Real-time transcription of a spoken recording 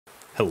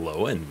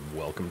Hello and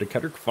welcome to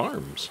Mercer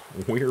Farms.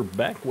 We're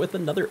back with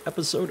another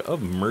episode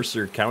of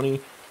Mercer County,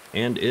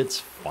 and it's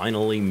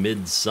finally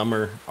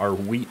midsummer. Our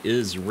wheat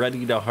is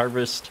ready to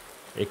harvest,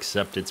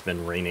 except it's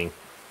been raining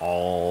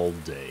all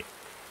day.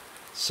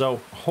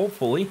 So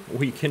hopefully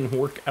we can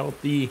work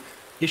out the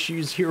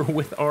issues here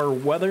with our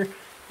weather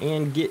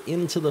and get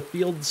into the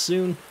field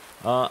soon.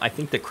 I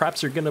think the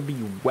crops are going to be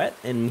wet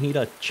and need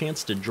a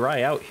chance to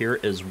dry out here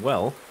as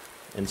well.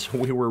 And so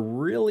we were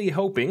really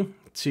hoping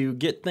to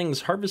get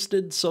things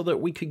harvested so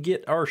that we could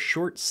get our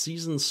short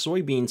season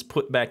soybeans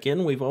put back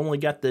in. We've only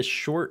got this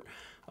short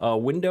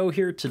window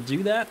here to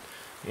do that.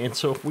 And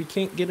so if we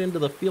can't get into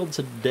the field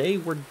today,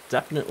 we're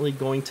definitely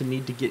going to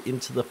need to get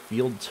into the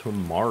field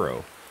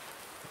tomorrow.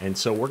 And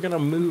so we're going to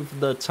move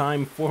the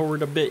time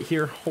forward a bit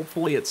here.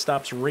 Hopefully it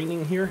stops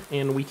raining here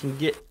and we can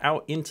get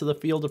out into the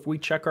field. If we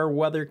check our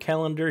weather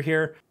calendar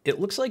here, it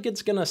looks like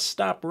it's going to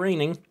stop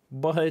raining,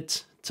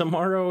 but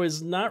tomorrow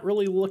is not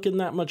really looking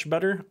that much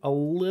better. A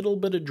little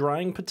bit of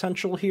drying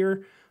potential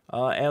here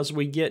as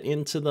we get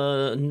into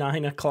the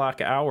 9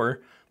 o'clock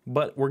hour,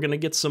 but we're going to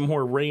get some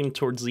more rain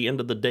towards the end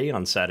of the day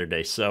on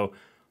Saturday. So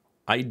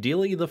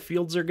ideally the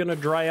fields are going to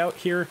dry out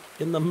here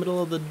in the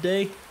middle of the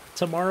day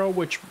tomorrow,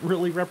 which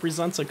really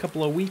represents a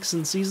couple of weeks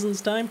in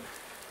season's time,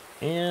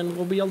 and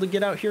we'll be able to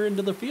get out here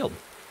into the field.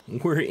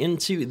 We're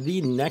into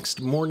the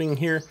next morning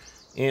here,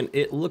 and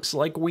it looks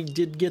like we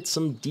did get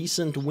some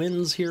decent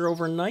winds here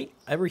overnight.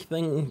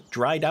 Everything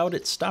dried out.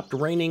 It stopped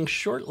raining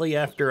shortly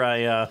after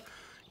I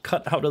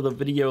cut out of the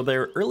video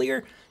there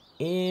earlier,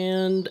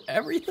 and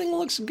everything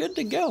looks good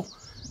to go.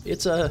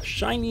 It's a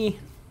shiny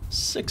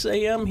 6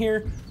 a.m.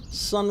 here.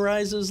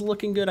 Sunrise is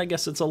looking good. I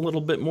guess it's a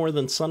little bit more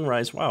than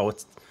sunrise. Wow,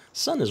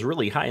 sun is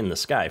really high in the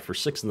sky for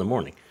 6 in the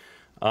morning.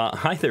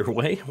 Either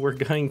way, we're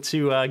going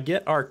to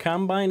get our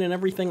combine and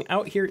everything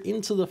out here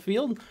into the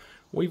field.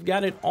 We've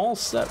got it all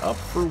set up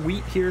for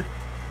wheat here,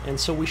 and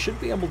so we should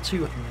be able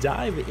to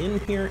dive in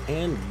here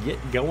and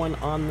get going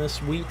on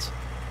this wheat.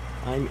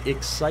 I'm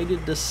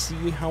excited to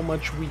see how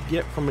much we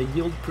get from a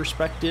yield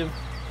perspective.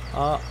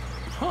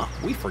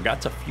 We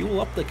forgot to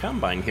fuel up the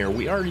combine here.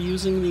 We are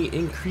using the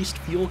increased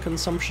fuel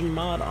consumption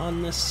mod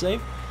on this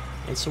save,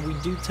 and so we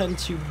do tend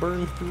to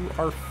burn through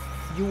our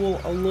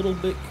fuel a little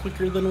bit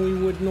quicker than we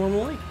would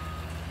normally,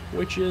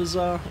 which is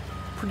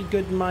pretty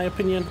good in my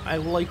opinion. I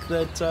like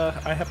that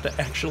I have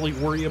to actually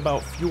worry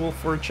about fuel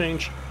for a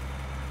change.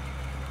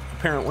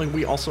 Apparently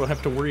we also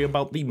have to worry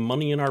about the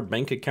money in our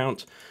bank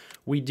account.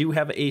 We do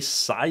have a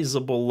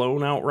sizable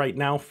loan out right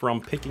now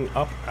from picking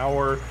up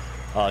our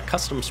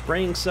custom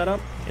spraying setup,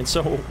 and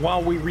so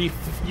while we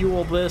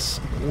refuel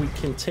this, we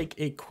can take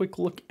a quick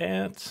look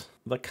at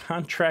the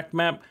contract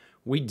map.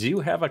 We do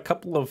have a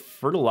couple of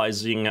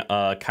fertilizing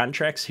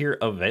contracts here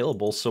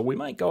available, so we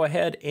might go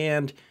ahead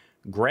and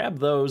grab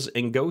those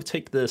and go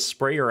take the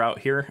sprayer out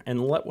here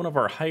and let one of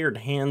our hired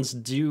hands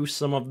do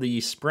some of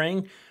the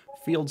spraying.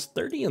 Fields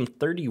 30 and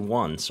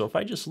 31. So if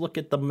I just look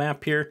at the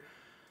map here,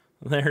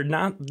 they're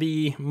not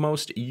the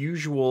most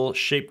usual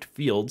shaped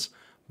fields,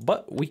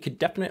 but we could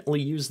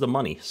definitely use the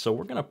money. So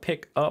we're going to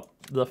pick up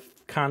the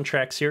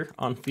contracts here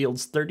on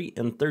fields 30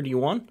 and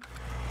 31,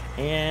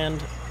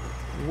 and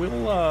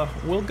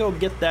we'll go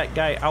get that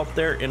guy out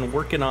there and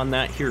working on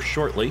that here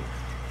shortly.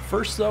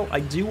 First though,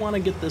 I do want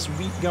to get this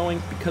wheat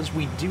going because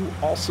we do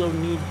also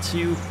need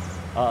to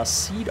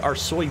seed our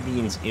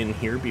soybeans in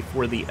here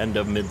before the end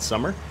of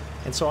midsummer.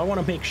 And so I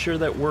want to make sure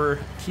that we're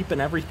keeping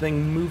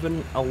everything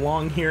moving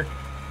along here.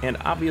 And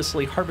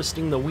obviously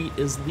harvesting the wheat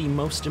is the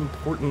most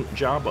important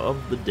job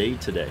of the day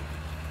today.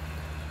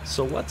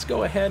 So let's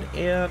go ahead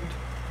and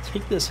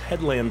take this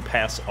headland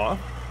pass off.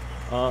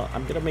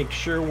 I'm going to make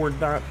sure we're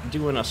not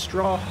doing a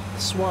straw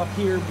swap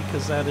here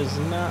because that is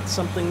not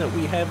something that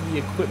we have the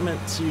equipment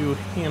to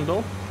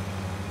handle.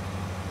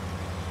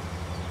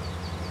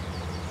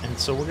 And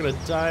so we're going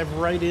to dive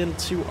right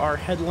into our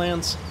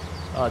headlands,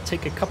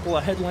 take a couple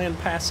of headland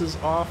passes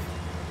off,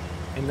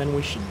 and then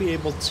we should be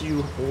able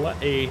to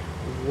let a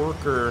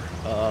worker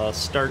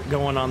start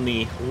going on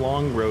the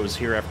long rows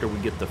here after we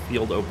get the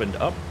field opened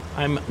up.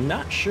 I'm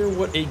not sure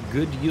what a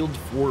good yield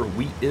for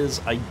wheat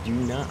is. I do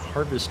not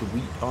harvest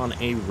wheat on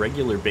a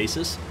regular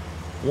basis.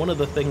 One of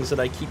the things that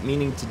I keep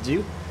meaning to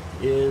do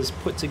is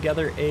put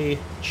together a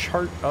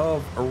chart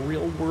of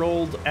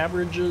real-world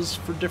averages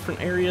for different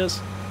areas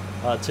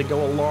to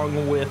go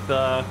along with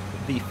the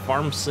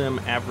farm sim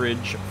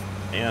average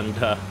and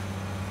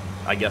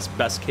I guess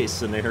best case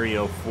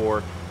scenario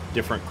for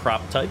different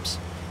crop types.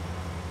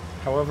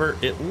 However,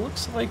 it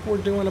looks like we're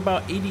doing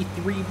about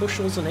 83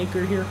 bushels an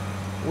acre here,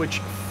 which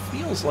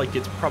feels like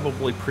it's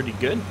probably pretty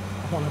good.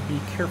 I want to be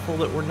careful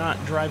that we're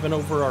not driving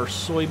over our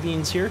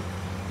soybeans here.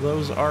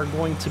 Those are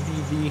going to be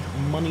the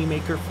money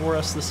maker for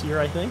us this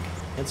year, I think.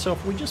 And so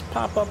if we just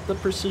pop up the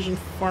precision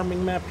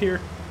farming map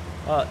here,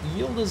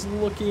 yield is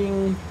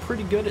looking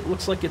pretty good. It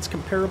looks like it's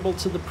comparable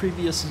to the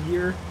previous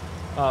year.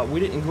 We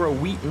didn't grow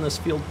wheat in this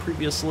field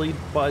previously,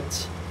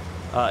 but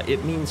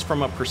it means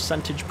from a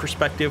percentage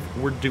perspective,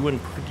 we're doing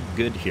pretty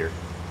good here.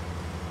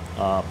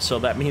 So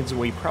that means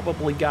we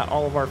probably got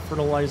all of our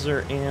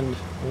fertilizer and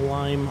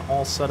lime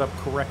all set up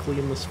correctly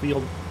in this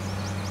field.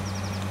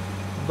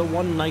 The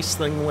one nice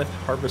thing with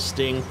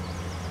harvesting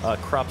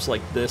crops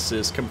like this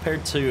is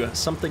compared to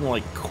something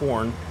like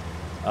corn,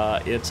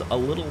 it's a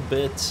little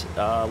bit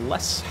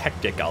less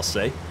hectic, I'll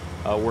say.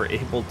 We're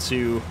able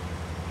to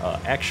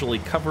actually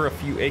cover a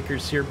few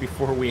acres here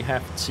before we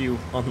have to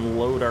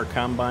unload our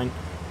combine,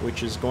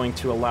 which is going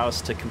to allow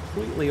us to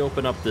completely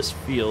open up this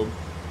field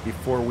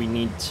before we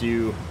need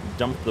to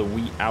dump the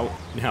wheat out.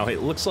 Now,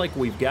 it looks like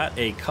we've got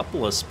a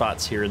couple of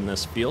spots here in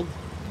this field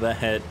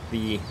that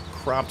the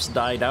crops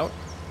died out.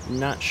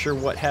 Not sure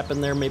what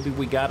happened there. Maybe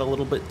we got a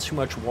little bit too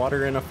much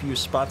water in a few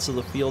spots of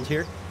the field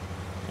here.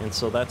 And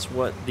so that's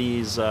what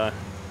these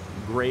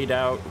grayed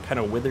out, kind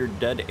of withered,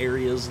 dead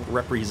areas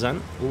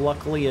represent.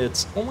 Luckily,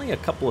 it's only a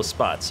couple of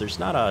spots. There's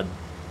not a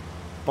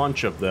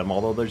bunch of them,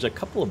 although there's a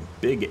couple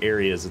of big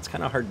areas. It's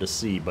kind of hard to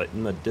see, but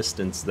in the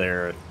distance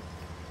there,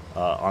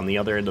 on the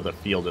other end of the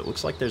field, it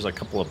looks like there's a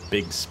couple of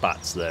big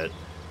spots that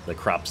the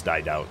crops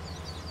died out.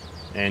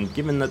 And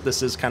given that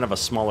this is kind of a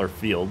smaller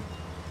field,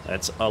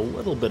 that's a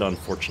little bit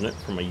unfortunate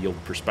from a yield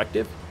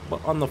perspective.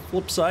 But on the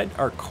flip side,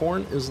 our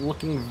corn is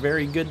looking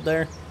very good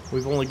there.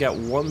 We've only got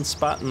one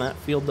spot in that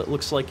field that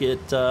looks like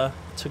it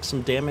took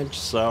some damage,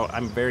 so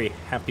I'm very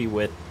happy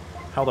with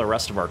how the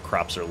rest of our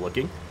crops are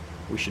looking.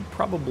 We should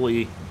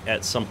probably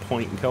at some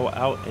point go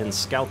out and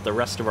scout the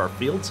rest of our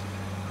fields.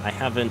 I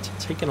haven't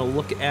taken a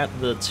look at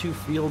the two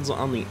fields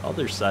on the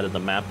other side of the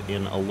map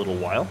in a little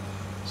while,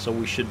 so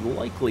we should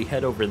likely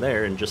head over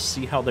there and just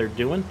see how they're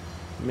doing.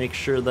 Make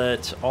sure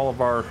that all of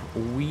our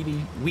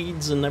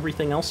weeds and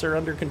everything else are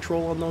under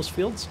control on those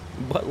fields.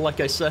 But like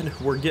I said,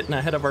 we're getting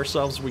ahead of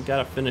ourselves. We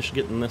gotta finish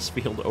getting this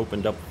field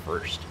opened up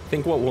first. I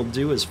think what we'll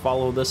do is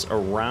follow this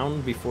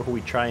around before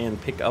we try and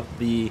pick up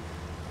the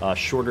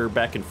shorter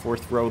back and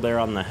forth row there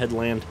on the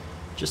headland,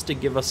 just to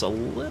give us a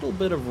little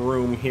bit of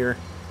room here.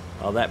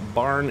 That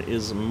barn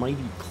is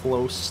mighty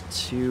close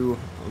to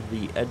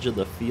the edge of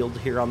the field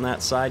here on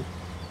that side,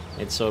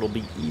 and so it'll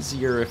be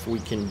easier if we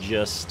can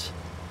just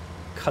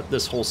cut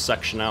this whole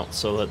section out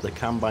so that the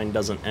combine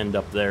doesn't end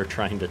up there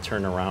trying to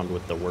turn around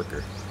with the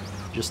worker.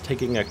 Just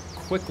taking a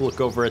quick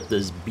look over at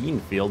this bean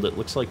field, it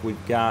looks like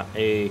we've got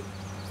a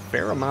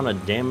fair amount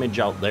of damage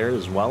out there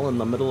as well in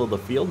the middle of the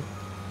field.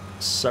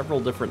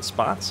 Several different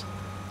spots.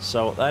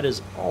 So that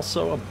is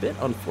also a bit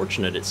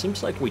unfortunate. It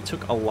seems like we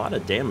took a lot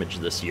of damage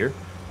this year.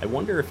 I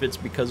wonder if it's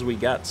because we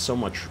got so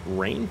much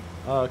rain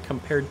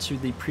compared to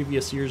the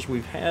previous years.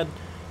 We've had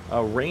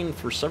rain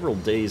for several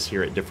days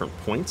here at different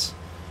points,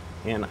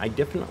 and I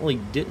definitely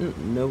didn't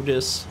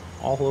notice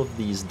all of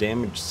these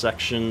damaged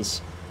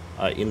sections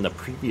in the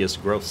previous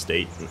growth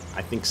state.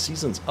 I think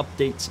Seasons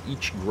updates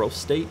each growth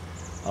state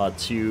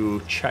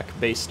to check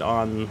based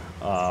on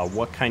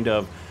what kind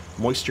of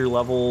moisture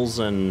levels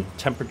and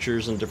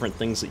temperatures and different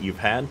things that you've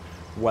had,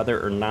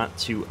 whether or not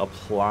to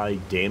apply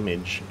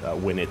damage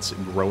when it's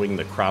growing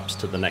the crops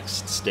to the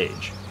next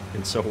stage.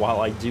 And so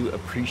while I do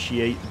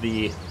appreciate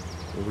the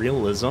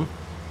realism,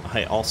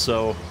 I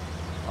also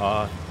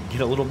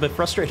get a little bit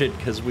frustrated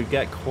because we've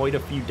got quite a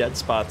few dead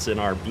spots in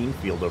our bean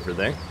field over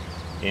there,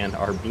 and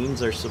our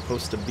beans are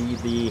supposed to be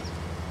the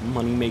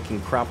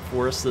money-making crop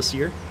for us this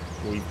year.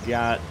 We've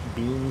got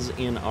beans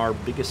in our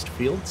biggest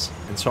fields,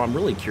 and so I'm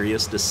really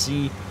curious to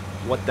see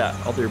what that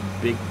other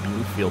big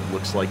bean field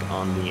looks like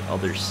on the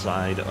other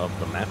side of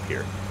the map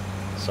here.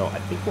 So I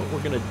think what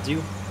we're gonna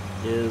do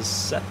is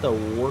set the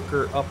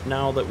worker up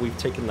now that we've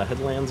taken the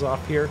headlands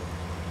off here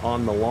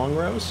on the long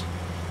rows.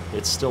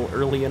 It's still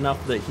early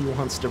enough that he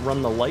wants to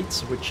run the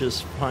lights, which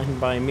is fine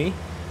by me.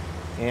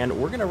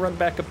 And we're gonna run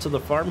back up to the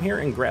farm here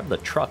and grab the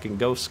truck and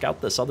go scout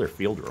this other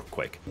field real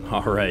quick.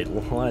 All right,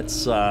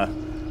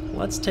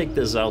 let's take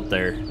this out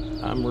there.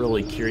 I'm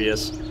really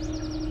curious.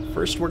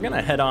 First, we're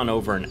gonna head on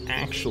over and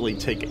actually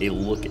take a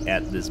look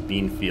at this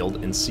bean field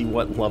and see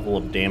what level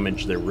of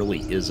damage there really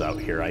is out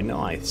here. I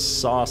know I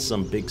saw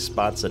some big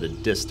spots at a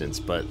distance,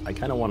 but I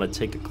kind of want to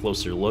take a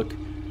closer look.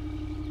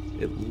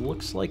 It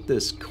looks like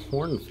this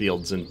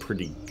cornfield's in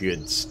pretty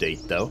good state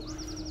though,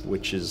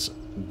 which is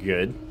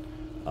good.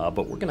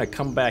 But we're gonna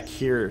come back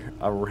here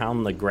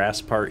around the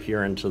grass part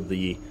here into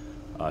the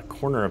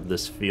corner of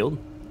this field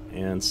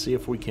and see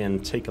if we can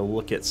take a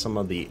look at some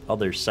of the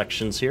other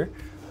sections here.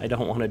 I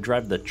don't want to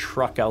drive the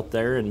truck out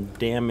there and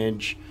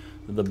damage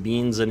the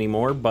beans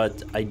anymore,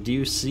 but I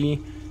do see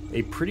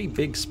a pretty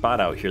big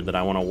spot out here that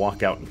I want to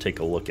walk out and take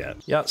a look at.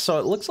 Yeah, so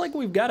it looks like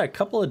we've got a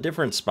couple of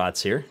different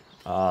spots here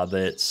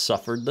that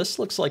suffered. This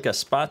looks like a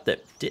spot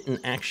that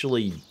didn't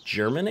actually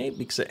germinate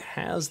because it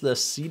has the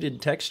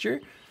seeded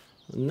texture.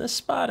 And this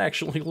spot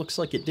actually looks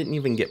like it didn't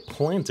even get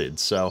planted,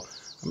 so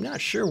I'm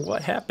not sure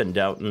what happened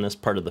out in this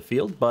part of the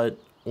field, but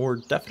we're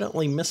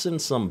definitely missing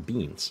some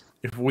beans.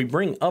 If we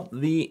bring up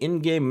the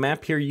in-game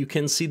map here, you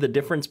can see the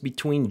difference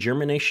between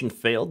germination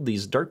failed.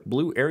 These dark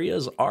blue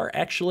areas are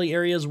actually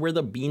areas where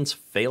the beans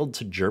failed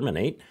to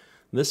germinate.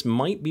 This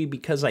might be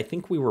because I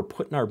think we were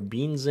putting our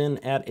beans in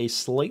at a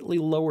slightly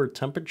lower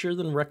temperature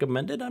than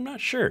recommended. I'm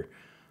not sure.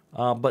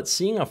 But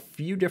seeing a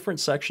few different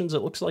sections,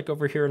 it looks like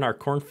over here in our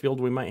cornfield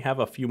we might have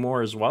a few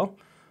more as well,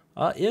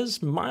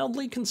 is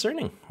mildly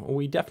concerning.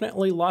 We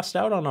definitely lost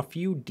out on a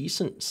few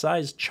decent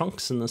sized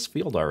chunks in this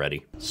field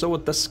already. So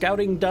with the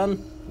scouting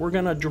done, we're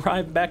gonna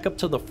drive back up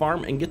to the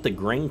farm and get the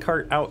grain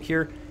cart out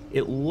here.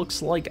 It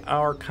looks like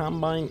our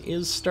combine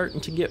is starting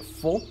to get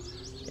full,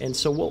 and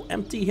so we'll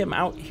empty him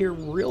out here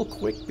real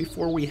quick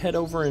before we head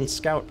over and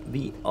scout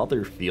the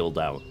other field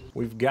out.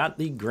 We've got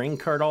the grain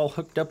cart all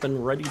hooked up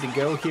and ready to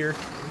go here.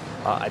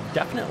 I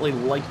definitely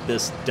like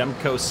this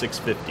Demco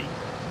 650.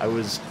 I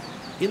was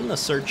in the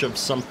search of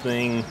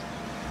something,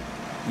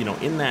 you know,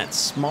 in that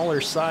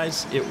smaller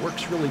size. It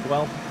works really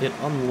well. It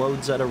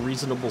unloads at a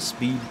reasonable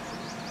speed.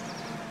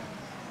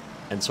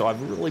 And so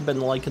I've really been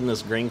liking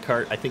this grain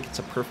cart. I think it's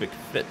a perfect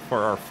fit for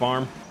our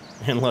farm.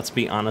 And let's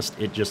be honest,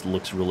 it just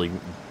looks really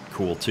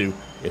cool too.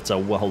 It's a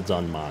well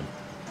done mod.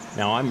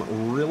 Now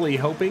I'm really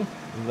hoping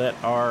that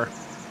our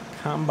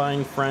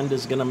combine friend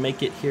is gonna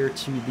make it here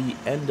to the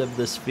end of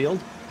this field.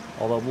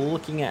 Although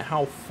looking at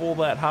how full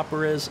that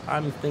hopper is,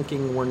 I'm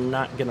thinking we're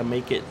not gonna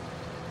make it.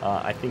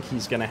 I think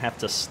he's gonna have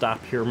to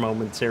stop here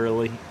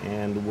momentarily,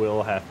 and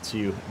we'll have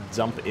to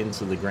dump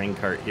into the grain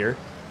cart here.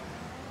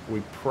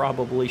 We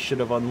probably should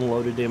have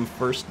unloaded him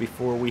first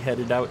before we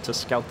headed out to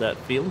scout that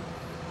field.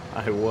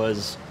 I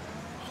was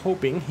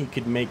hoping he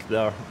could make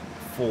the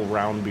full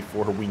round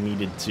before we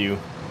needed to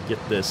get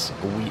this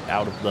wheat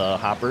out of the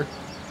hopper.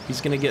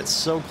 He's gonna get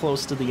so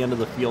close to the end of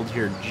the field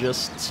here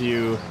just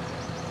to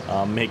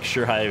make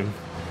sure I'm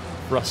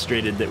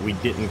frustrated that we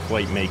didn't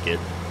quite make it.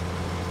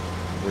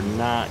 We're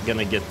not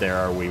gonna get there,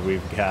 are we?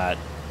 We've got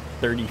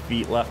 30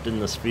 feet left in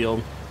this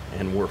field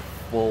and we're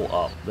full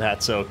up.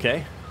 That's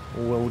okay.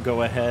 We'll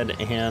go ahead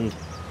and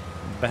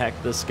back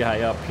this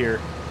guy up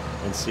here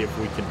and see if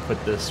we can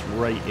put this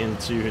right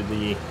into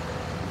the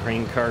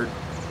grain cart.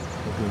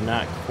 We're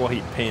not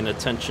quite paying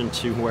attention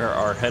to where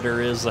our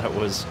header is. That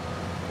was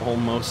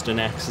almost an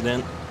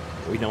accident.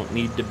 We don't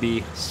need to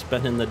be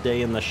spending the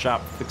day in the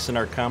shop fixing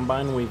our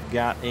combine. We've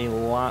got a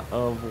lot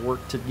of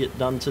work to get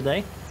done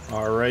today.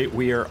 All right,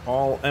 we are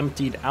all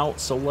emptied out,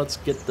 so let's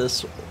get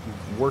this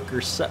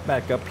worker set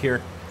back up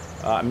here.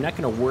 I'm not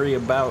going to worry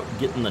about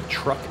getting the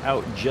truck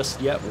out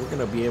just yet. We're going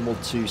to be able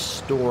to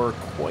store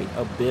quite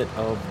a bit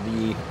of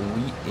the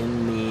wheat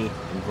in the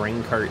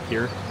grain cart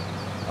here.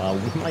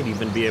 We might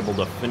even be able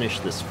to finish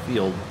this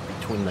field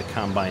between the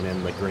combine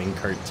and the grain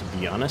cart, to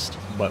be honest.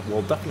 But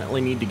we'll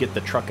definitely need to get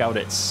the truck out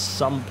at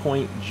some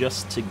point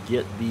just to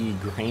get the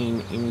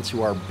grain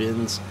into our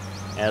bins,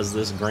 as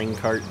this grain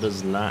cart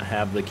does not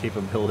have the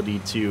capability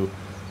to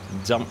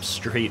dump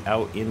straight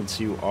out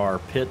into our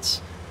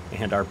pits.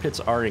 And our pits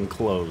are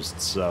enclosed,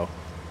 so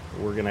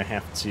we're gonna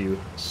have to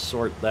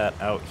sort that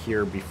out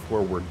here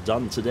before we're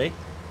done today.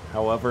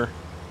 However,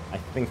 I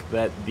think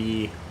that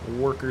the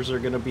workers are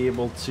gonna be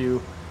able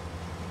to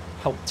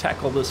help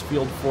tackle this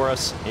field for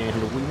us,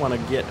 and we want to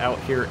get out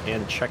here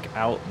and check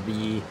out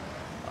the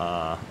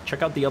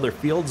other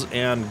fields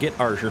and get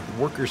our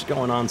workers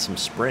going on some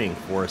spraying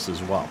for us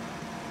as well.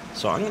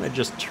 So I'm gonna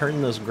just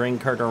turn this grain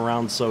cart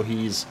around so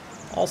he's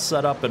all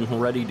set up and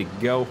ready to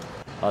go.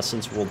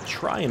 Since we'll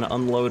try and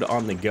unload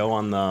on the go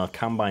on the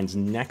combine's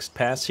next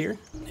pass here,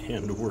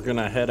 and we're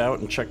gonna head out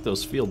and check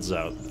those fields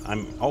out.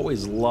 I'm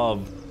always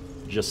love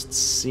just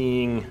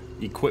seeing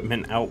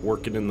equipment out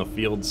working in the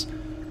fields.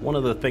 One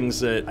of the things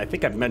that I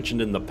think I've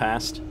mentioned in the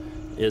past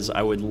is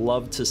I would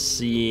love to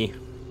see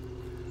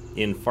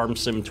in Farm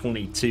Sim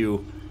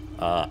 22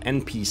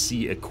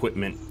 NPC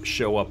equipment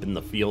show up in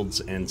the fields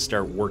and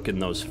start working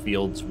those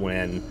fields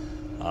when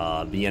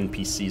the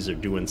NPCs are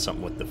doing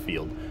something with the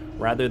field,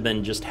 rather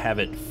than just have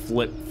it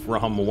flip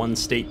from one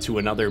state to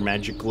another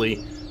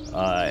magically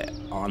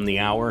on the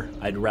hour.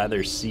 I'd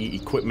rather see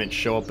equipment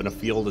show up in a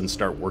field and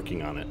start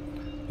working on it.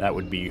 That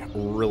would be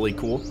really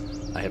cool.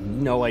 I have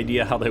no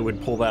idea how they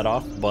would pull that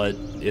off, but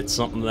it's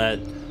something that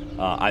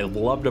I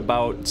loved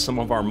about some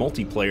of our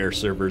multiplayer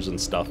servers and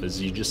stuff,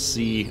 is you just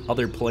see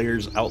other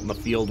players out in the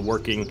field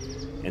working,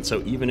 and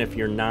so even if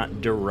you're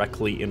not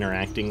directly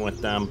interacting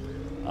with them,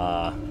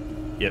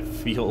 it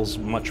feels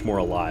much more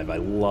alive. I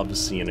love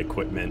seeing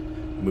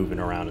equipment moving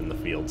around in the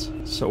fields.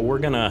 So we're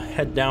gonna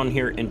head down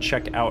here and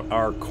check out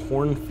our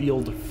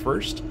cornfield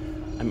first.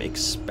 I'm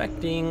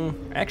expecting,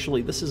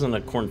 actually this isn't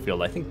a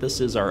cornfield, I think this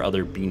is our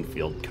other bean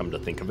field, come to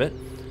think of it.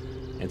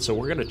 And so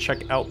we're gonna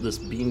check out this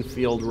bean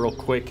field real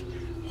quick.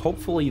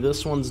 Hopefully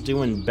this one's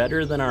doing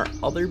better than our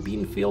other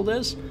bean field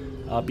is,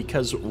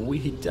 because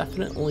we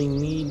definitely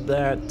need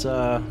that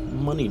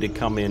money to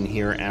come in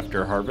here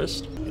after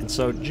harvest. And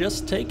so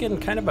just taking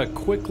kind of a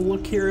quick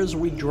look here as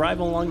we drive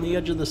along the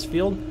edge of this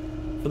field,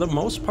 for the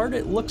most part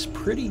it looks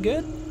pretty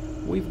good.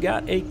 We've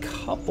got a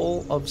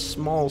couple of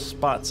small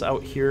spots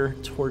out here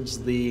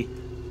towards the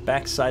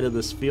back side of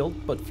this field,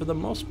 but for the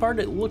most part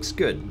it looks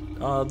good.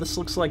 This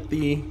looks like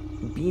the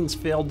beans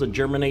failed to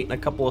germinate in a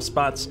couple of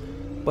spots,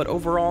 but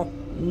overall,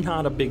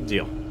 not a big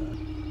deal.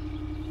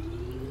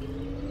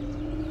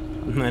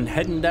 And then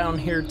heading down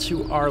here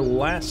to our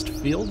last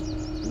field,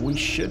 we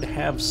should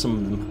have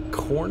some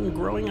corn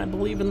growing, I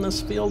believe, in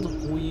this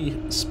field. We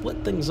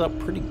split things up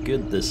pretty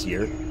good this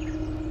year.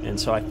 And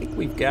so I think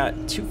we've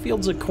got 2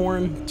 fields of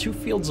corn, 2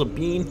 fields of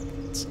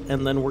beans,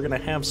 and then we're going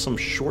to have some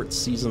short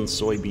season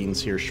soybeans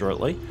here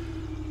shortly.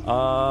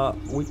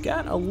 We've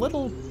got a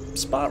little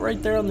spot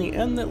right there on the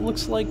end that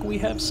looks like we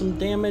have some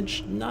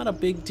damage, not a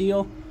big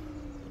deal.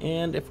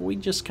 And if we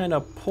just kind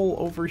of pull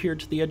over here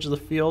to the edge of the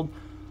field,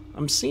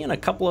 I'm seeing a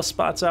couple of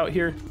spots out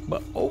here,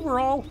 but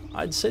overall,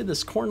 I'd say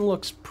this corn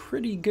looks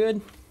pretty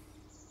good.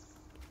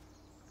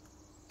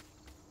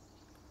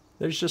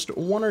 There's just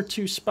 1 or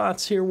 2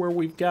 spots here where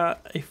we've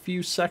got a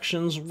few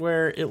sections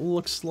where it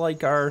looks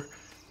like our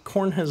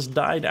corn has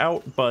died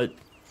out, but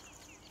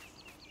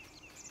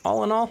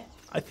all in all,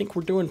 I think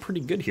we're doing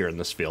pretty good here in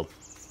this field.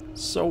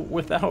 So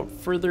without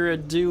further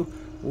ado,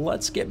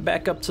 let's get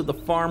back up to the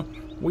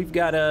farm. We've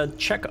got to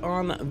check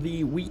on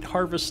the wheat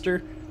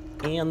harvester,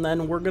 and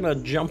then we're gonna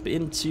jump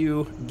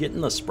into getting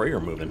the sprayer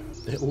moving.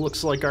 It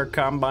looks like our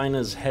combine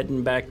is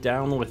heading back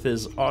down with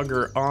his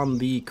auger on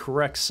the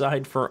correct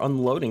side for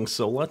unloading,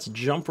 so let's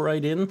jump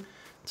right in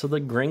to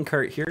the grain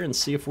cart here and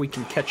see if we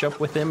can catch up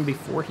with him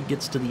before he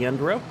gets to the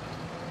end row.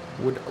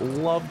 Would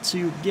love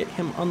to get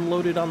him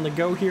unloaded on the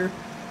go here.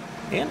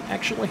 And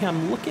actually,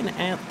 I'm looking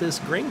at this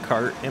grain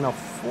cart, and a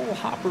full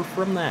hopper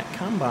from that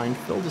combine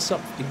filled us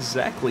up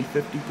exactly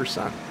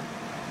 50%.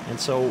 And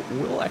so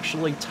we'll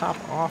actually top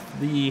off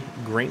the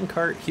grain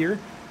cart here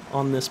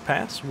on this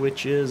pass,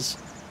 which is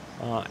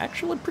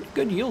actually pretty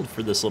good yield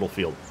for this little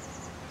field.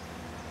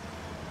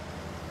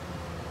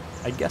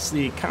 I guess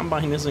the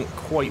combine isn't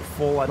quite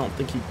full. I don't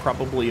think he'd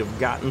probably have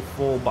gotten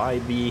full by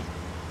the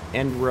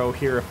end row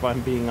here, if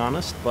I'm being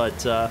honest, but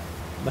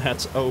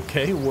that's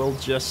okay. We'll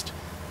just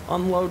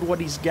unload what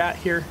he's got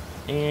here,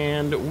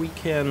 and we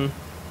can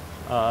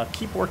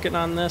keep working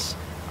on this.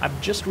 I've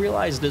just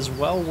realized as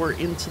well, we're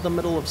into the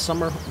middle of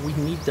summer. We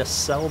need to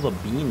sell the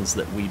beans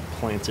that we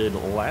planted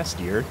last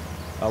year.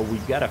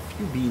 We've got a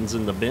few beans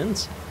in the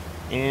bins,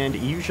 and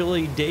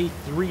usually day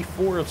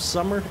 3-4 of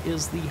summer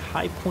is the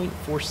high point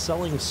for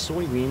selling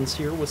soybeans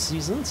here with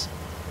seasons,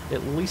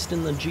 at least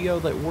in the geo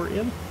that we're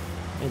in.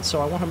 And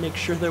so I want to make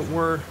sure that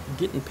we're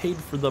getting paid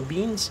for the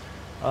beans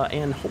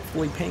and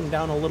hopefully paying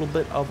down a little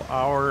bit of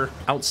our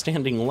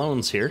outstanding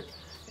loans here.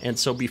 And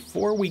so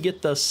before we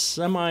get the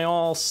semi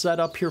all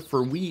set up here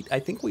for wheat, I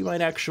think we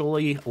might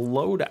actually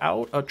load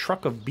out a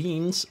truck of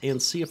beans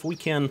and see if we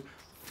can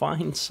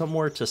find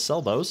somewhere to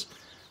sell those,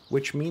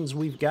 which means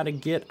we've got to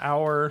get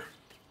our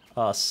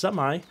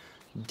semi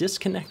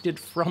disconnected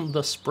from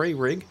the spray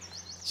rig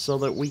so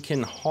that we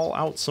can haul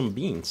out some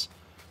beans.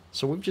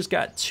 So we've just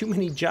got too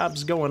many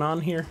jobs going on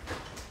here,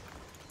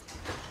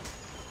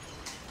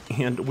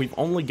 and we've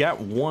only got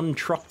 1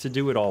 truck to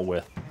do it all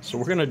with. So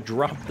we're gonna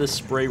drop this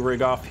spray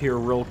rig off here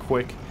real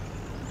quick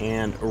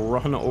and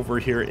run over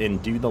here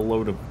and do the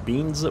load of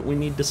beans that we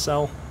need to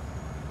sell,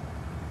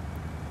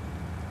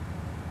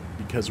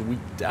 because we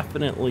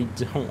definitely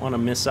don't want to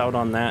miss out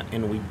on that.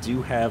 And we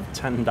do have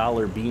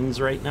 $10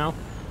 beans right now,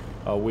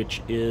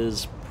 which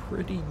is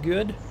pretty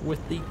good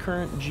with the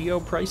current geo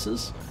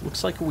prices.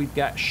 Looks like we've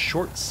got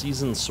short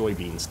season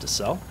soybeans to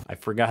sell. I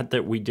forgot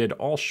that we did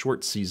all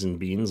short season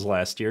beans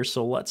last year,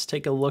 so let's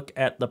take a look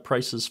at the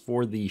prices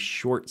for the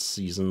short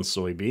season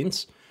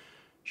soybeans.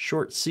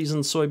 Short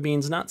season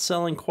soybeans not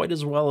selling quite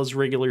as well as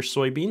regular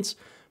soybeans,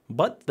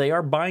 but they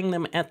are buying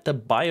them at the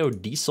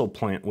biodiesel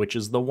plant, which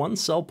is the one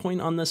sell point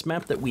on this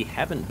map that we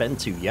haven't been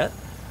to yet.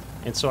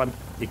 And so I'm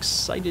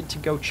excited to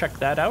go check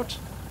that out.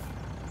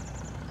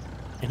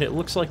 And it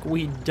looks like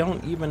we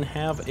don't even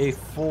have a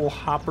full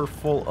hopper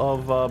full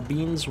of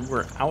beans.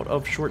 We're out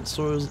of short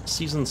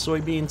season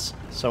soybeans.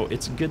 So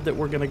it's good that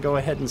we're going to go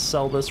ahead and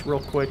sell this real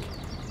quick.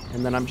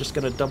 And then I'm just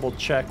going to double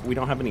check. We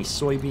don't have any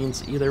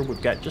soybeans either. We've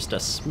got just a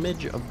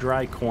smidge of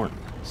dry corn.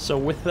 So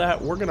with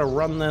that, we're going to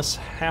run this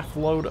half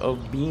load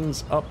of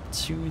beans up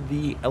to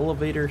the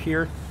elevator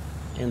here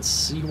and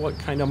see what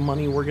kind of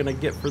money we're going to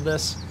get for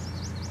this.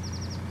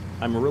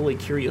 I'm really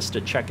curious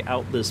to check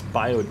out this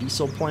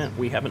biodiesel plant.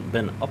 We haven't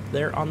been up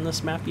there on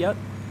this map yet.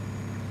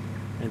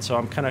 And so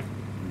I'm kind of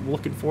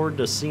looking forward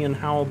to seeing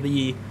how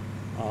the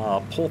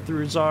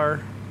pull-throughs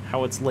are,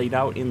 how it's laid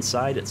out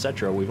inside,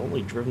 etc. We've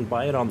only driven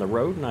by it on the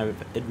road, and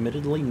I've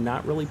admittedly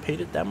not really paid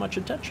it that much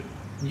attention.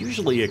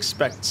 Usually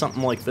expect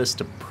something like this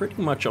to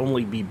pretty much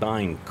only be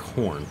buying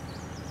corn.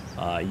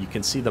 You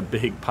can see the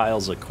big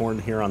piles of corn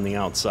here on the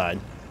outside,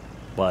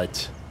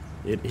 but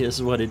it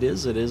is what it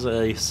is. It is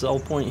a sell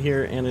point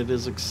here, and it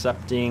is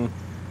accepting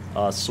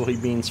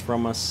soybeans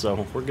from us.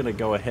 So we're going to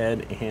go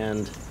ahead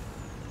and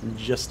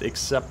just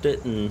accept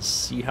it and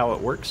see how it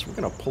works. We're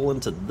going to pull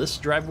into this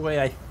driveway,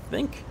 I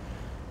think.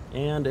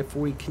 And if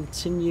we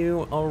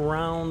continue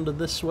around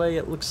this way,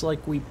 it looks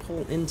like we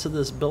pull into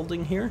this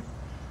building here,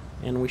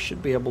 and we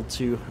should be able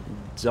to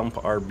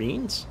dump our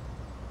beans.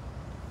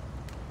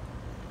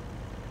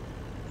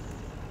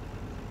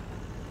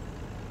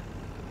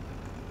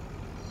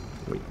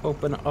 We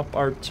open up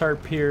our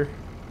tarp here,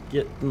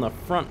 get in the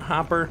front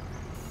hopper,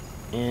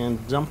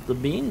 and dump the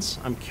beans.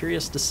 I'm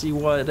curious to see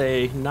what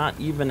a not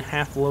even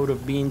half load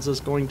of beans is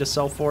going to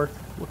sell for.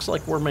 Looks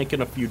like we're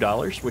making a few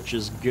dollars, which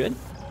is good.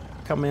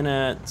 Come in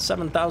at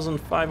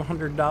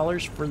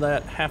 $7,500 for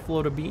that half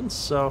load of beans,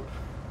 so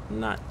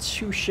not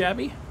too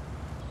shabby.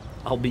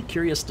 I'll be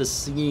curious to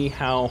see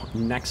how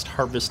next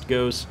harvest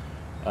goes.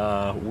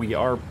 We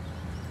are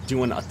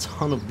doing a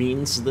ton of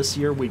beans this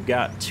year. We've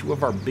got 2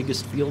 of our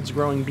biggest fields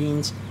growing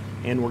beans,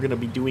 and we're going to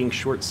be doing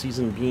short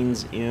season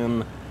beans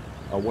in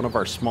one of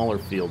our smaller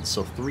fields.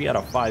 So 3 out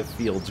of 5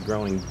 fields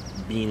growing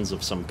beans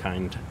of some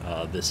kind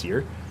this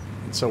year.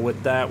 And so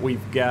with that,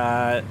 we've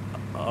got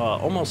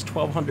almost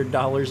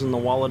 $1,200 in the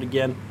wallet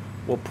again.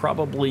 We'll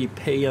probably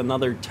pay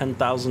another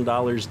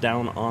 $10,000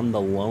 down on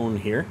the loan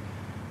here,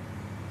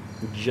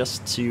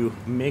 just to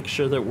make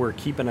sure that we're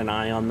keeping an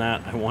eye on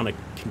that. I want to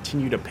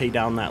continue to pay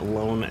down that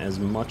loan as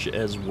much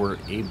as we're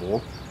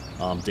able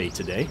day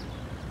to day.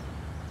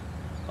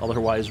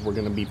 Otherwise, we're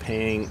going to be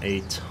paying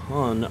a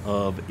ton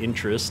of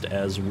interest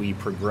as we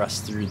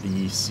progress through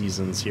the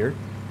seasons here.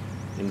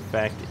 In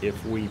fact,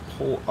 if we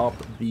pull up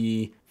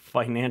the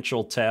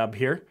financial tab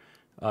here,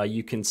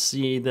 you can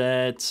see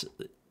that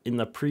in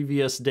the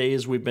previous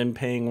days we've been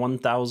paying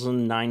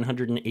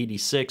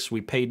 $1,986.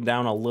 We paid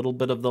down a little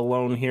bit of the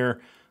loan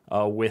here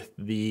with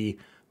the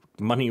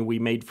money we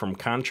made from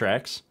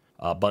contracts.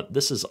 But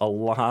this is a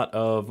lot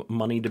of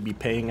money to be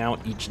paying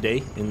out each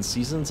day in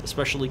seasons,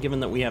 especially given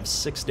that we have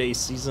 6-day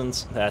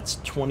seasons. That's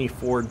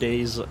 24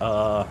 days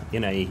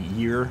in a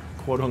year,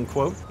 quote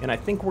unquote. And I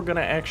think we're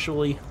gonna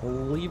actually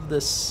leave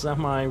this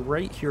semi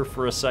right here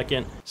for a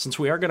second. Since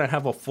we are gonna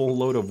have a full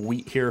load of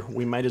wheat here,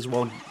 we might as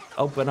well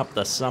open up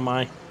the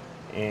semi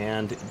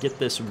and get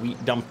this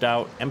wheat dumped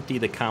out, empty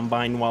the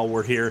combine while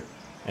we're here,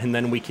 and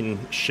then we can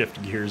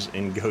shift gears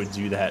and go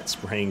do that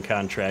spraying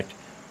contract.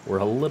 We're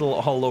a little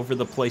all over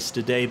the place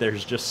today.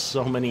 There's just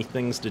so many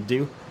things to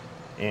do,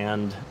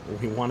 and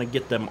we want to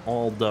get them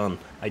all done.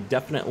 I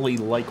definitely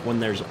like when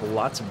there's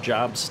lots of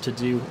jobs to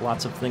do,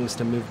 lots of things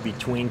to move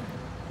between,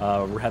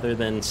 rather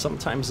than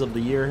sometimes of the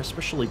year,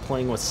 especially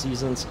playing with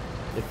seasons,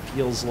 it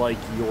feels like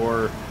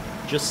you're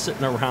just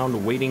sitting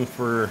around waiting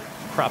for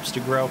crops to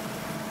grow.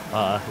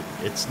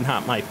 It's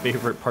not my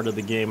favorite part of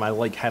the game. I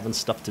like having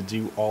stuff to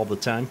do all the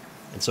time,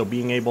 and so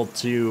being able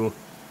to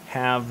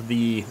have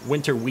the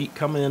winter wheat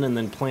come in and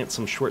then plant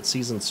some short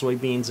season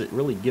soybeans, it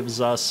really gives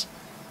us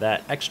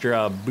that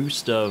extra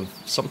boost of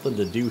something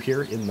to do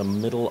here in the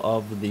middle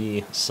of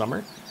the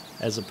summer,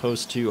 as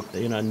opposed to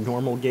in a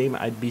normal game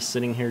I'd be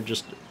sitting here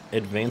just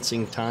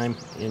advancing time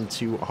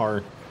into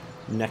our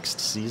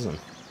next season.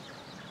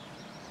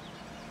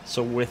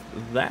 So with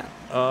that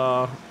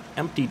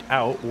emptied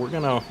out, we're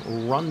gonna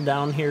run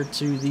down here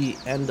to the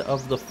end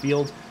of the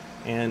field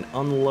and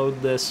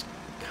unload this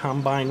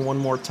combine one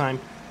more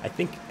time. I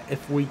think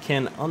if we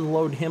can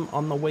unload him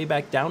on the way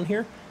back down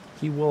here,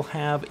 he will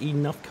have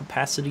enough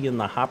capacity in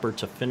the hopper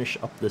to finish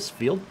up this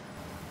field.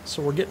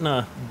 So we're getting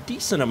a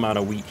decent amount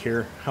of wheat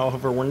here.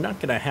 However, we're not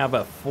going to have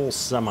a full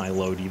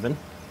semi-load even,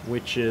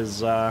 which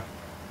is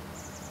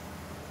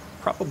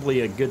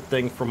probably a good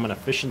thing from an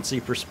efficiency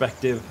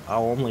perspective.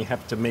 I'll only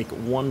have to make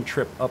one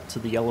trip up to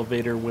the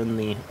elevator when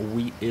the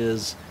wheat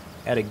is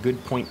at a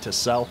good point to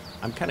sell.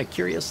 I'm kind of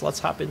curious. Let's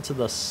hop into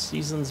the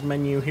seasons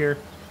menu here.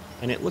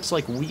 And it looks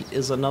like wheat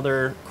is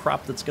another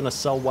crop that's going to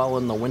sell well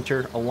in the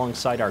winter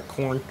alongside our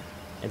corn.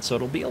 And so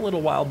it'll be a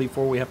little while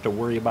before we have to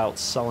worry about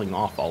selling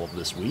off all of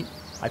this wheat.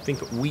 I think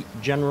wheat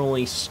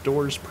generally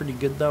stores pretty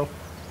good though,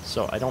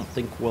 so I don't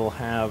think we'll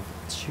have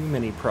too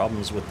many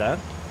problems with that.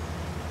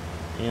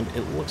 And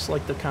it looks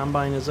like the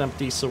combine is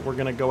empty, so we're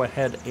going to go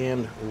ahead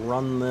and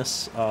run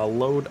this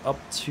load up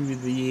to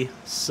the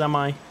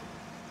semi.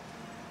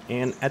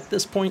 And at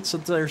this point,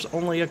 since there's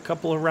only a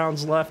couple of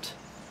rounds left,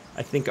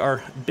 I think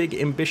our big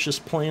ambitious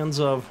plans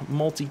of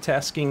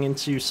multitasking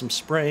into some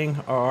spraying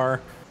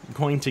are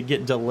going to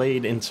get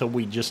delayed until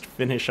we just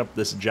finish up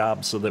this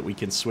job so that we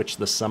can switch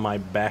the semi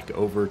back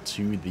over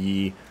to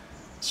the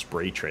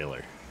spray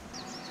trailer.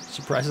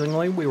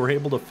 Surprisingly, we were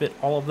able to fit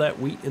all of that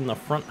wheat in the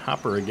front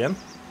hopper again.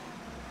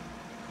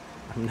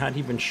 I'm not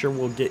even sure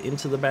we'll get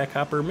into the back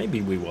hopper.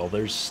 Maybe we will.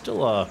 There's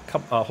still a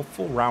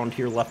full round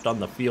here left on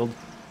the field.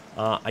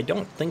 I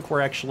don't think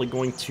we're actually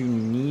going to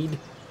need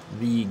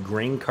the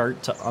grain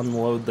cart to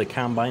unload the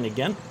combine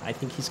again. I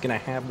think he's going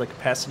to have the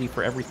capacity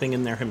for everything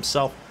in there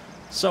himself.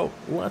 So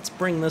let's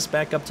bring this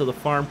back up to the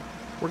farm.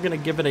 We're going to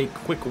give it a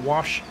quick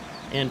wash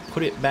and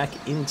put it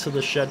back into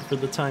the shed for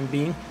the time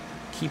being.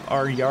 Keep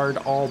our yard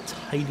all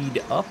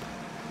tidied up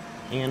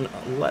and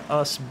let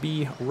us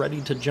be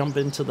ready to jump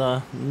into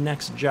the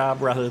next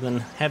job rather than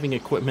having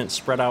equipment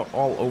spread out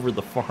all over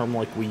the farm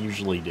like we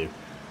usually do.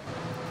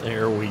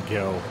 There we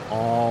go,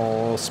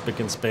 all spick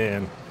and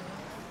span.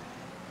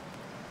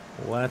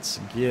 Let's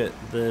get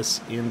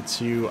this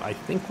into, I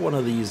think, one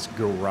of these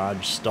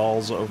garage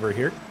stalls over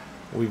here.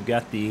 We've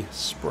got the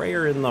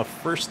sprayer in the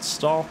first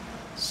stall,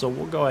 so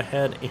we'll go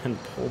ahead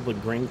and pull the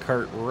grain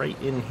cart right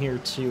in here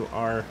to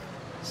our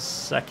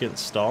second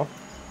stall.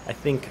 I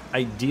think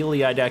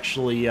ideally I'd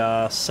actually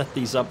set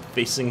these up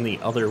facing the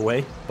other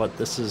way, but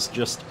this is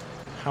just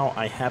how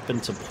I happen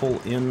to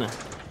pull in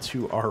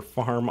to our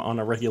farm on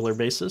a regular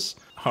basis.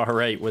 All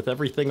right, with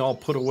everything all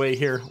put away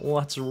here,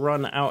 let's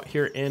run out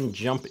here and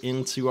jump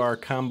into our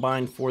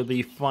combine for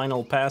the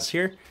final pass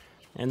here,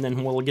 and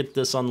then we'll get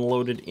this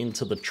unloaded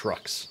into the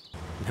trucks.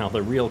 Now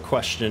the real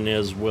question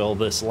is, will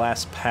this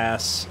last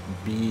pass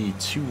be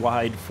too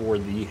wide for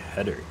the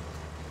header?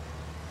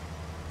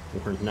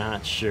 We're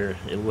not sure.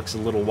 It looks a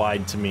little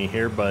wide to me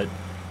here, but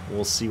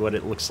we'll see what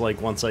it looks like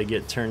once I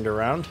get turned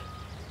around.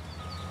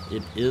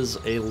 It is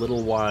a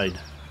little wide,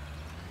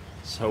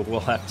 so we'll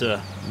have to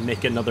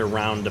make another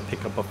round to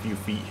pick up a few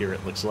feet here,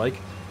 it looks like.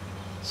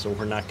 So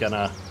we're not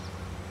gonna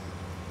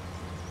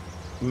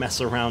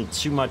mess around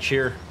too much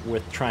here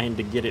with trying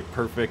to get it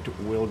perfect.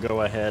 We'll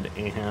go ahead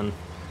and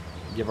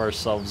give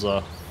ourselves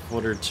a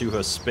foot or two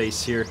of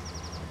space here.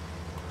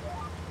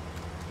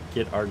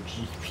 Get our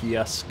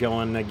GPS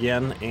going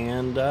again,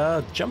 and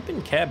jump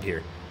in cab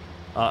here.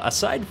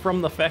 Aside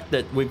from the fact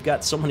that we've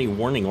got so many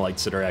warning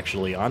lights that are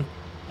actually on,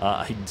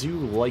 I do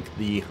like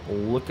the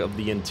look of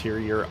the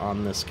interior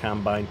on this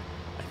combine.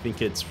 I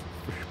think it's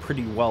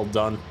pretty well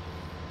done.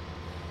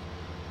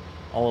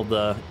 All of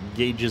the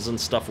gauges and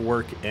stuff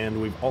work,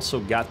 and we've also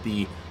got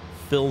the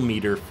fill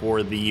meter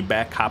for the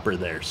back hopper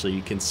there, so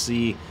you can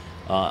see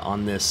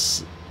on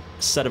this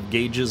set of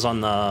gauges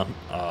on the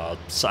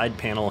side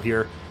panel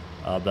here,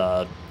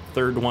 the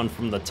third one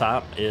from the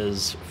top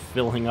is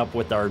filling up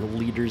with our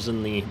liters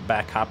in the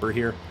back hopper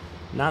here.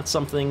 Not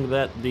something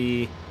that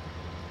the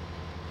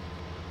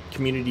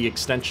community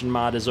extension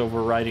mod is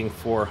overriding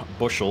for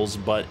bushels,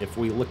 but if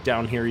we look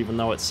down here, even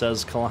though it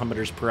says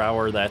kilometers per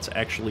hour, that's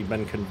actually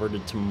been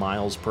converted to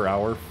miles per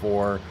hour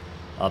for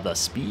the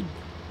speed,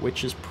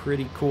 which is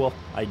pretty cool.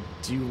 I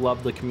do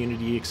love the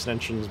community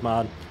extensions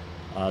mod.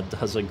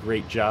 Does a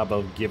great job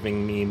of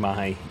giving me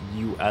my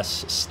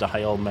US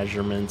style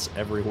measurements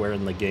everywhere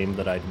in the game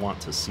that I'd want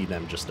to see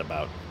them just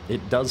about.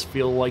 It does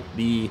feel like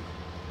the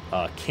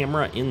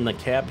camera in the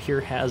cab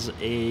here has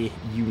a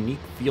unique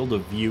field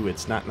of view.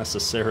 It's not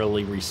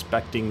necessarily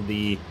respecting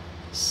the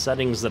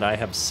settings that I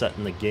have set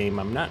in the game.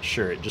 I'm not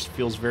sure. It just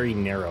feels very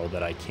narrow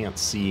that I can't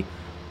see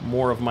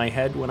more of my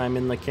head when I'm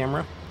in the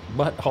camera.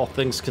 But all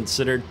things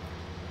considered,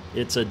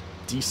 it's a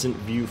decent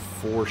view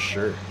for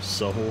sure.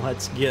 So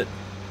let's get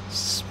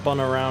spun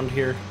around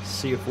here,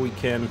 see if we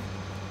can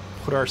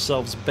put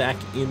ourselves back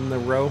in the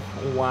row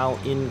while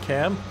in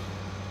cab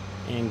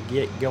and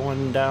get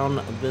going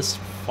down this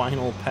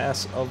final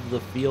pass of the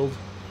field.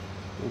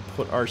 We'll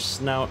put our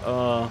snout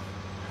a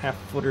half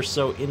foot or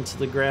so into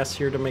the grass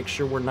here to make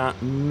sure we're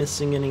not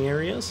missing any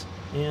areas,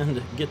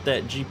 and get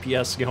that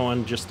GPS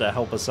going just to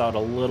help us out a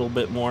little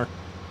bit more.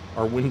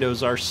 Our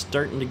windows are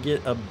starting to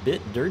get a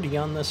bit dirty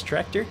on this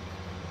tractor.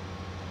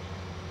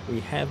 We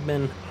have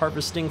been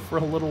harvesting for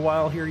a little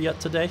while here yet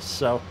today,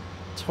 so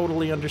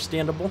totally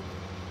understandable.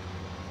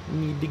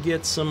 Need to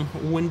get some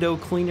window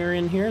cleaner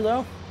in here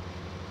though.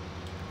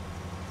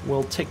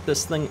 We'll take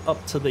this thing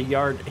up to the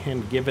yard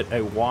and give it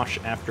a wash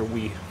after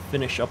we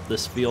finish up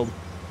this field.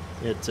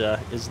 It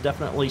is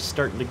definitely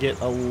starting to get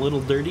a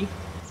little dirty.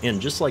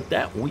 And just like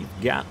that, we've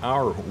got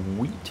our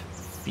wheat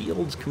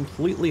fields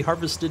completely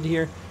harvested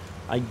here.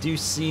 I do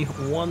see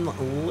one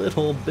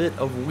little bit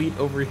of wheat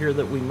over here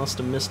that we must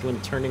have missed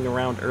when turning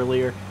around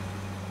earlier.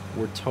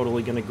 We're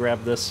totally going to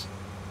grab this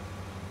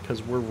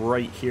because we're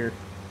right here.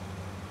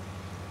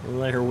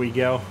 There we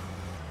go.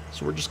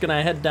 So we're just going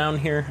to head down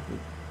here,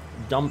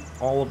 dump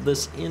all of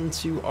this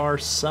into our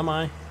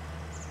semi,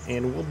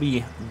 and we'll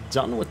be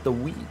done with the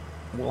wheat.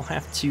 We'll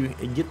have to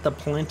get the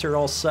planter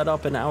all set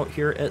up and out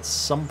here at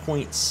some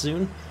point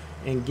soon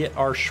and get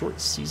our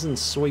short season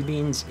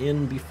soybeans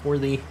in before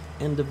the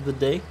end of the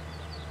day.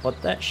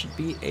 But that should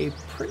be a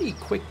pretty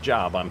quick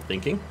job, I'm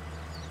thinking.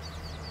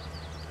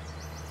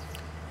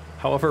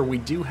 However, we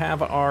do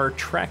have our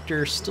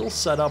tractor still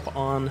set up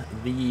on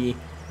the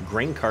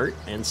grain cart,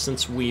 and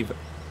since we've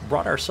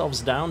brought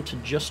ourselves down to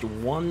just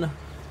one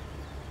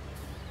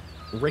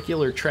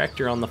regular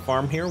tractor on the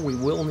farm here, we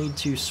will need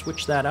to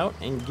switch that out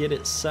and get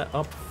it set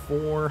up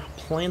for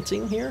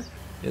planting here.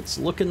 It's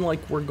looking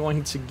like we're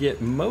going to get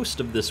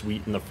most of this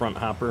wheat in the front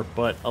hopper,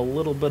 but a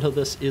little bit of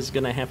this is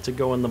going to have to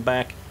go in the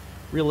back.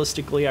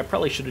 Realistically, I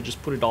probably should have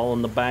just put it all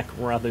in the back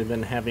rather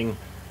than having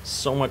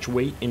so much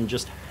weight in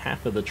just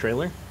half of the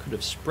trailer. Could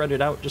have spread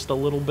it out just a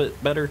little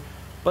bit better,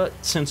 but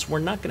since we're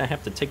not going to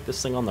have to take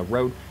this thing on the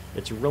road,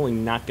 it's really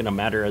not going to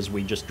matter as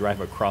we just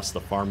drive across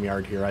the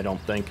farmyard here, I don't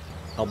think.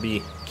 I'll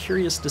be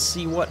curious to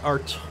see what our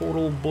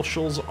total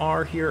bushels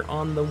are here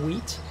on the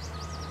wheat.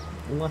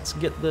 Let's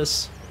get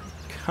this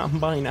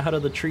combine out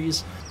of the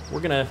trees. We're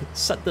going to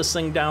set this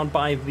thing down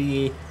by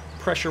the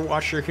pressure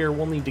washer here.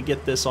 We'll need to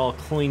get this all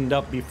cleaned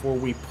up before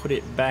we put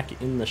it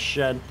back in the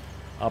shed,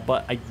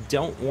 but I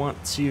don't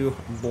want to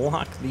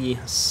block the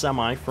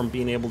semi from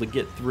being able to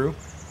get through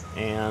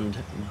and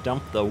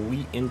dump the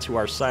wheat into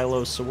our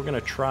silos, so we're going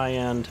to try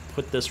and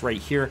put this right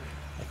here.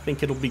 I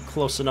think it'll be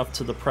close enough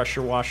to the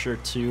pressure washer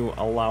to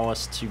allow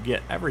us to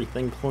get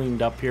everything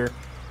cleaned up here.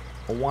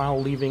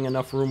 while leaving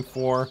enough room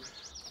for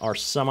our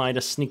semi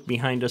to sneak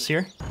behind us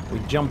here. We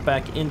jump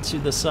back into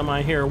the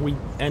semi here. We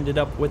ended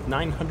up with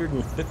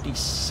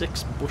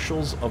 956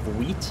 bushels of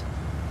wheat,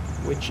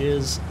 which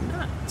is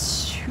not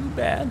too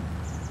bad.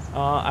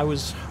 I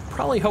was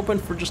probably hoping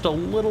for just a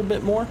little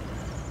bit more,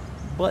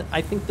 but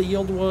I think the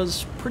yield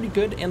was pretty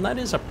good, and that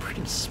is a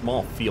pretty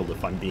small field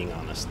if I'm being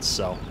honest.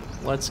 So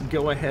let's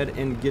go ahead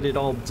and get it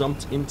all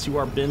dumped into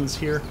our bins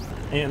here.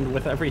 And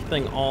with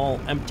everything all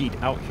emptied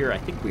out here, I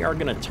think we are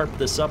going to tarp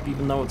this up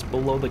even though it's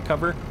below the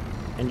cover,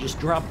 and just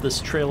drop this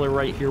trailer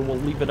right here. We'll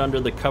leave it under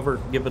the cover,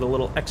 give it a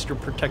little extra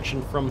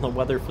protection from the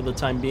weather for the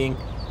time being.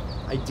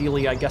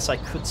 Ideally, I guess I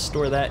could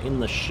store that in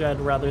the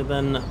shed rather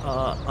than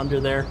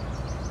under there,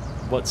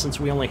 but since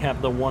we only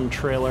have the one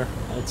trailer,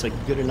 it's a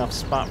good enough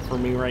spot for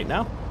me right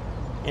now.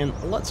 And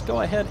let's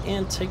go ahead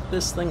and take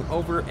this thing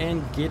over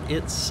and get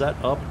it set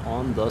up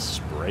on the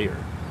sprayer.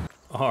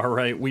 All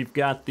right, we've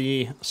got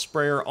the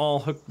sprayer all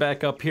hooked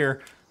back up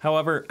here.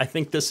 However, I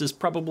think this is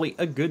probably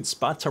a good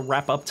spot to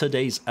wrap up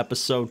today's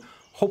episode.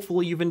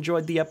 Hopefully you've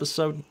enjoyed the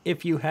episode.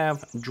 If you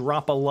have,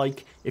 drop a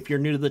like. If you're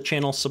new to the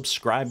channel,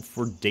 subscribe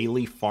for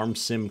daily farm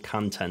sim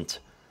content.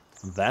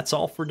 That's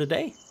all for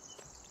today.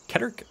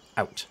 Kedrick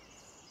out.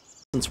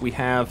 Since we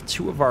have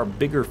two of our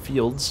bigger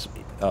fields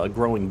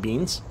growing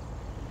beans.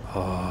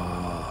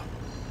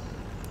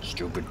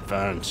 Stupid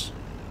fence.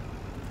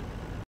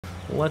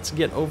 Let's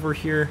get over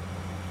here.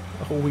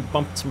 Oh, we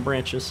bumped some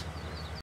branches.